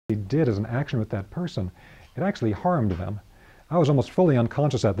did as an action with that person, it actually harmed them. I was almost fully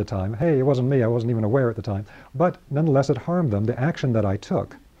unconscious at the time. Hey, it wasn't me. I wasn't even aware at the time. But nonetheless, it harmed them, the action that I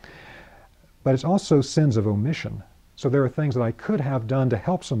took. But it's also sins of omission. So there are things that I could have done to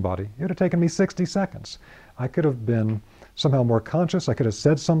help somebody. It would have taken me 60 seconds. I could have been somehow more conscious. I could have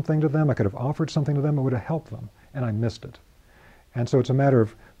said something to them. I could have offered something to them. It would have helped them. And I missed it. And so it's a matter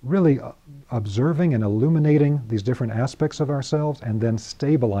of really observing and illuminating these different aspects of ourselves and then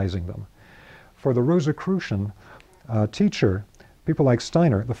stabilizing them. For the Rosicrucian teacher, people like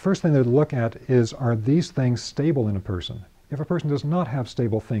Steiner, the first thing they look at is, are these things stable in a person? If a person does not have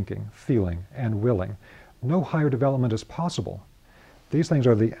stable thinking, feeling, and willing, no higher development is possible. These things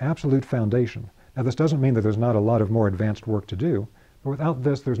are the absolute foundation. Now, this doesn't mean that there's not a lot of more advanced work to do, but without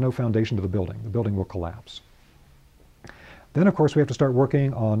this, there's no foundation to the building. The building will collapse. Then, of course, we have to start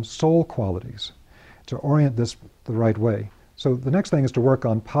working on soul qualities to orient this the right way. So the next thing is to work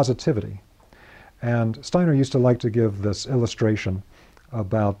on positivity. And Steiner used to like to give this illustration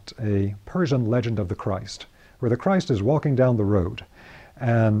about a Persian legend of the Christ, where the Christ is walking down the road,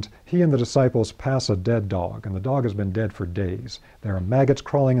 and he and the disciples pass a dead dog, and the dog has been dead for days. There are maggots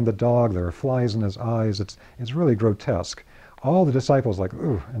crawling in the dog, there are flies in his eyes, it's really grotesque. All the disciples like,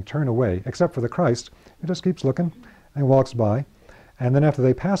 ooh, and turn away, except for the Christ, who just keeps looking and walks by. And then after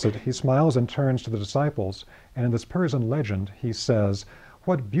they pass it, he smiles and turns to the disciples, and in this Persian legend, he says,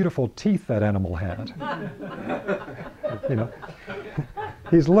 "What beautiful teeth that animal had." You know,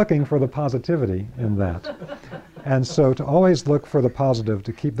 he's looking for the positivity in that. And so to always look for the positive,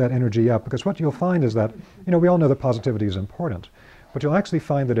 to keep that energy up, because what you'll find is that, you know, we all know that positivity is important, but you'll actually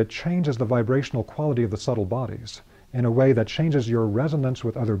find that it changes the vibrational quality of the subtle bodies in a way that changes your resonance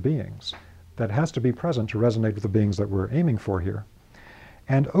with other beings. That has to be present to resonate with the beings that we're aiming for here.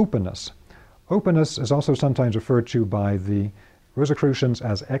 And openness. Openness is also sometimes referred to by the Rosicrucians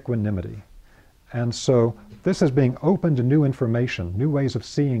as equanimity. And so this is being open to new information, new ways of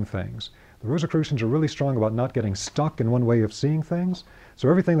seeing things. The Rosicrucians are really strong about not getting stuck in one way of seeing things. So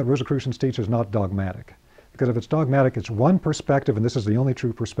everything that Rosicrucians teach is not dogmatic. Because if it's dogmatic, it's one perspective, and this is the only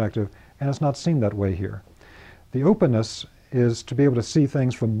true perspective, and it's not seen that way here. The openness is to be able to see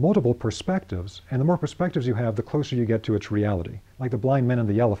things from multiple perspectives, and the more perspectives you have, the closer you get to its reality. Like the blind men and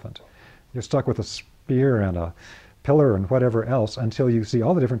the elephant. You're stuck with a spear and a pillar and whatever else until you see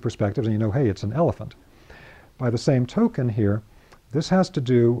all the different perspectives and you know, hey, it's an elephant. By the same token here, this has to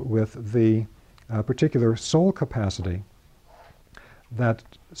do with the particular soul capacity that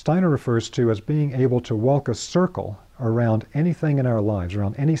Steiner refers to as being able to walk a circle around anything in our lives,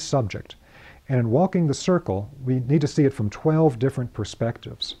 around any subject. And in walking the circle, we need to see it from 12 different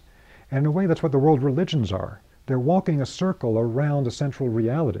perspectives. And in a way, that's what the world religions are. They're walking a circle around a central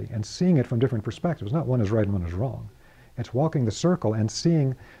reality and seeing it from different perspectives. Not one is right and one is wrong. It's walking the circle and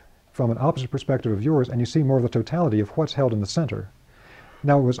seeing from an opposite perspective of yours, and you see more of the totality of what's held in the center.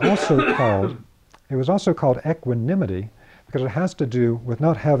 Now, it was also called equanimity because it has to do with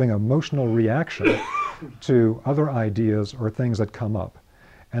not having emotional reaction to other ideas or things that come up.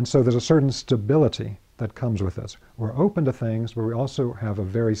 And so there's a certain stability that comes with this. We're open to things, but we also have a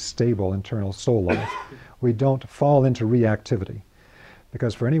very stable internal soul life. We don't fall into reactivity.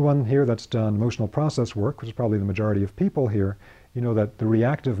 Because for anyone here that's done emotional process work, which is probably the majority of people here, you know that the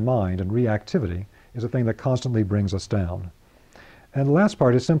reactive mind and reactivity is a thing that constantly brings us down. And the last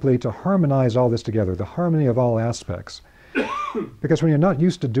part is simply to harmonize all this together, the harmony of all aspects. Because when you're not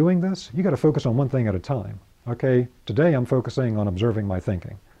used to doing this, you got to focus on one thing at a time. Okay, today I'm focusing on observing my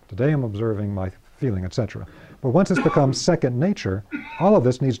thinking. Today I'm observing my feeling, etc. But once it's become second nature, all of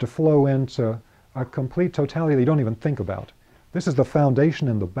this needs to flow into a complete totality that you don't even think about. This is the foundation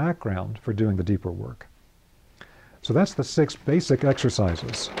in the background for doing the deeper work. So that's the 6 basic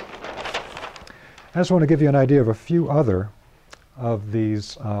exercises. I just want to give you an idea of a few other of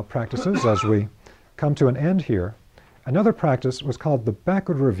these practices as we come to an end here. Another practice was called the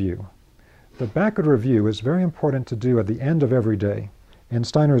backward review. The backward review is very important to do at the end of every day. In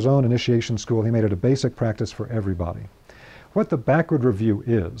Steiner's own initiation school, he made it a basic practice for everybody. What the backward review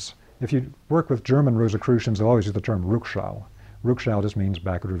is, if you work with German Rosicrucians, they'll always use the term Rückschau. Rückschau just means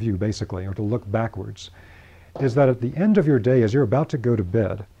backward review, basically, or to look backwards. Is that at the end of your day, as you're about to go to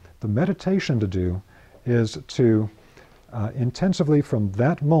bed, the meditation to do is to intensively from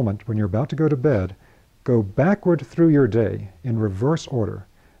that moment when you're about to go to bed, go backward through your day in reverse order.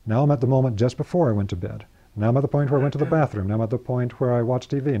 Now I'm at the moment just before I went to bed. Now I'm at the point where I went to the bathroom. Now I'm at the point where I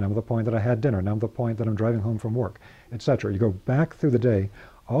watched TV. Now I'm at the point that I had dinner. Now I'm at the point that I'm driving home from work, etc. You go back through the day,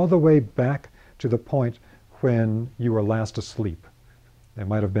 all the way back to the point when you were last asleep. It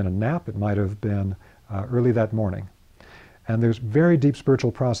might have been a nap. It might have been early that morning. And there's very deep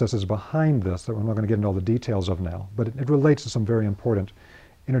spiritual processes behind this that we're not going to get into all the details of now, but it relates to some very important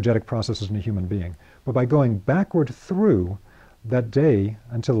energetic processes in a human being. But by going backward through that day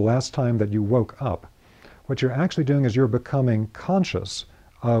until the last time that you woke up, what you're actually doing is you're becoming conscious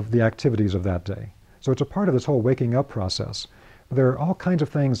of the activities of that day. So it's a part of this whole waking up process. There are all kinds of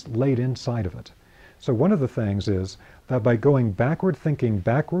things laid inside of it. So one of the things is that by going backward, thinking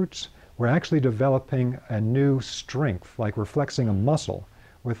backwards, we're actually developing a new strength, like we're flexing a muscle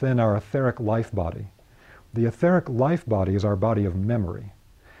within our etheric life body. The etheric life body is our body of memory.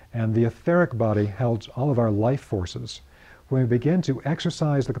 And the etheric body holds all of our life forces. When we begin to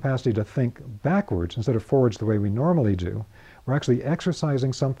exercise the capacity to think backwards instead of forwards the way we normally do, we're actually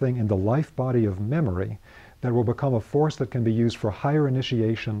exercising something in the life body of memory that will become a force that can be used for higher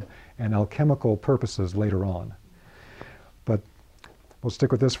initiation and alchemical purposes later on. But we'll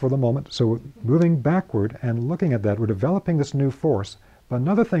stick with this for the moment. So moving backward and looking at that, we're developing this new force. But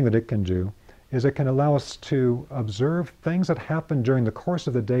another thing that it can do is it can allow us to observe things that happen during the course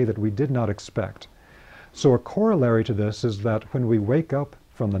of the day that we did not expect. So a corollary to this is that when we wake up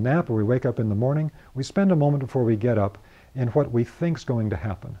from the nap or we wake up in the morning, we spend a moment before we get up in what we think is going to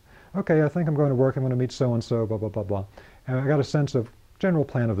happen. Okay, I think I'm going to work, I'm going to meet so-and-so, blah, blah, blah, blah. And I got a sense of general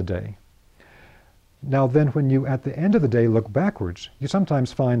plan of the day. Now then, when you, at the end of the day, look backwards, you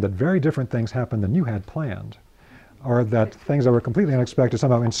sometimes find that very different things happen than you had planned, or that things that were completely unexpected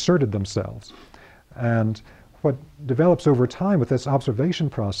somehow inserted themselves. And what develops over time with this observation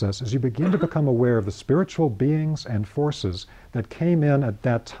process is you begin to become aware of the spiritual beings and forces that came in at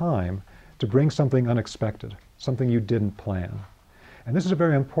that time to bring something unexpected, something you didn't plan. And this is a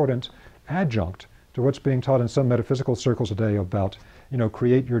very important adjunct to what's being taught in some metaphysical circles today about,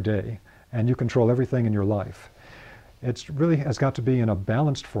 create your day and you control everything in your life. It really has got to be in a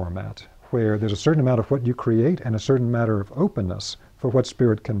balanced format where there's a certain amount of what you create and a certain matter of openness for what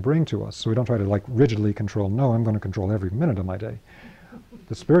spirit can bring to us. So we don't try to rigidly control, no, I'm going to control every minute of my day.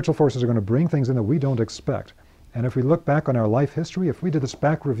 The spiritual forces are going to bring things in that we don't expect. And if we look back on our life history, if we did this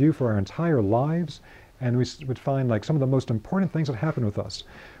back review for our entire lives, and we would find some of the most important things that happened with us,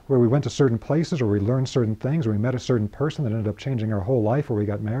 where we went to certain places or we learned certain things or we met a certain person that ended up changing our whole life or we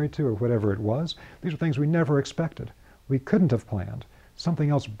got married to or whatever it was. These are things we never expected. We couldn't have planned. Something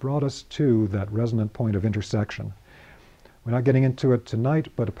else brought us to that resonant point of intersection. We're not getting into it tonight,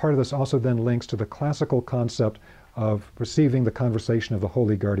 but a part of this also then links to the classical concept of receiving the conversation of the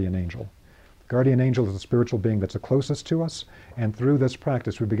holy guardian angel. The guardian angel is the spiritual being that's the closest to us, and through this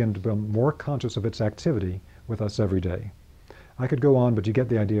practice we begin to become more conscious of its activity with us every day. I could go on, but you get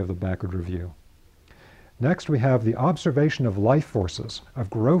the idea of the backward review. Next, we have the observation of life forces, of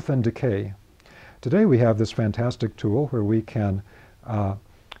growth and decay. Today we have this fantastic tool where we can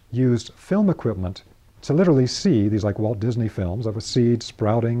use film equipment to literally see these Walt Disney films of a seed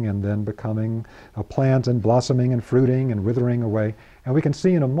sprouting and then becoming a plant and blossoming and fruiting and withering away. And we can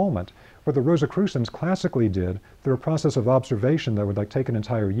see in a moment what the Rosicrucians classically did through a process of observation that would take an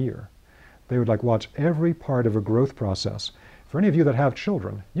entire year. They would watch every part of a growth process. For any of you that have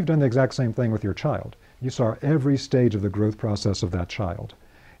children, you've done the exact same thing with your child. You saw every stage of the growth process of that child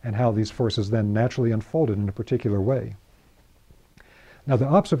and how these forces then naturally unfolded in a particular way. Now, the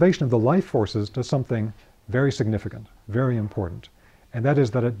observation of the life forces does something very significant, very important, and that is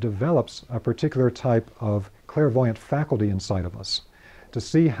that it develops a particular type of clairvoyant faculty inside of us to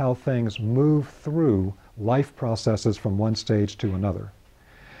see how things move through life processes from one stage to another.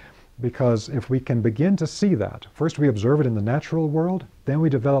 Because if we can begin to see that, first we observe it in the natural world, then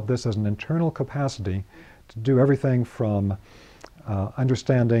we develop this as an internal capacity to do everything from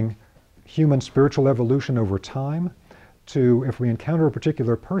understanding human spiritual evolution over time to, if we encounter a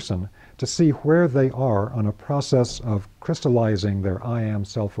particular person, to see where they are on a process of crystallizing their I am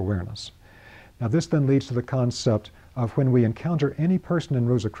self-awareness. Now this then leads to the concept of when we encounter any person in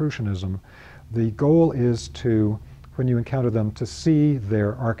Rosicrucianism, the goal is to, when you encounter them, to see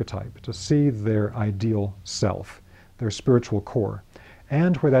their archetype, to see their ideal self, their spiritual core,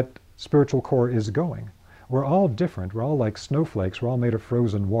 and where that spiritual core is going. We're all different. We're all like snowflakes. We're all made of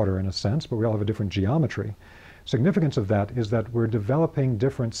frozen water in a sense, but we all have a different geometry. Significance of that is that we're developing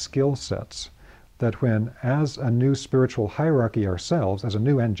different skill sets, that when, as a new spiritual hierarchy ourselves, as a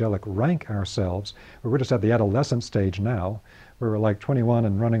new angelic rank ourselves, we're just at the adolescent stage now, where we're 21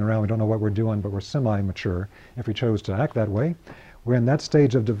 and running around, we don't know what we're doing, but we're semi-mature if we chose to act that way. We're in that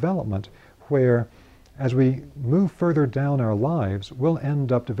stage of development where, as we move further down our lives, we'll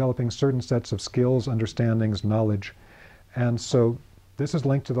end up developing certain sets of skills, understandings, knowledge, and so this is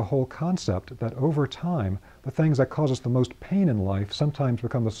linked to the whole concept that over time, the things that cause us the most pain in life sometimes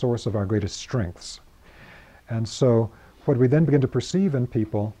become the source of our greatest strengths. And so what we then begin to perceive in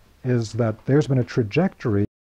people is that there's been a trajectory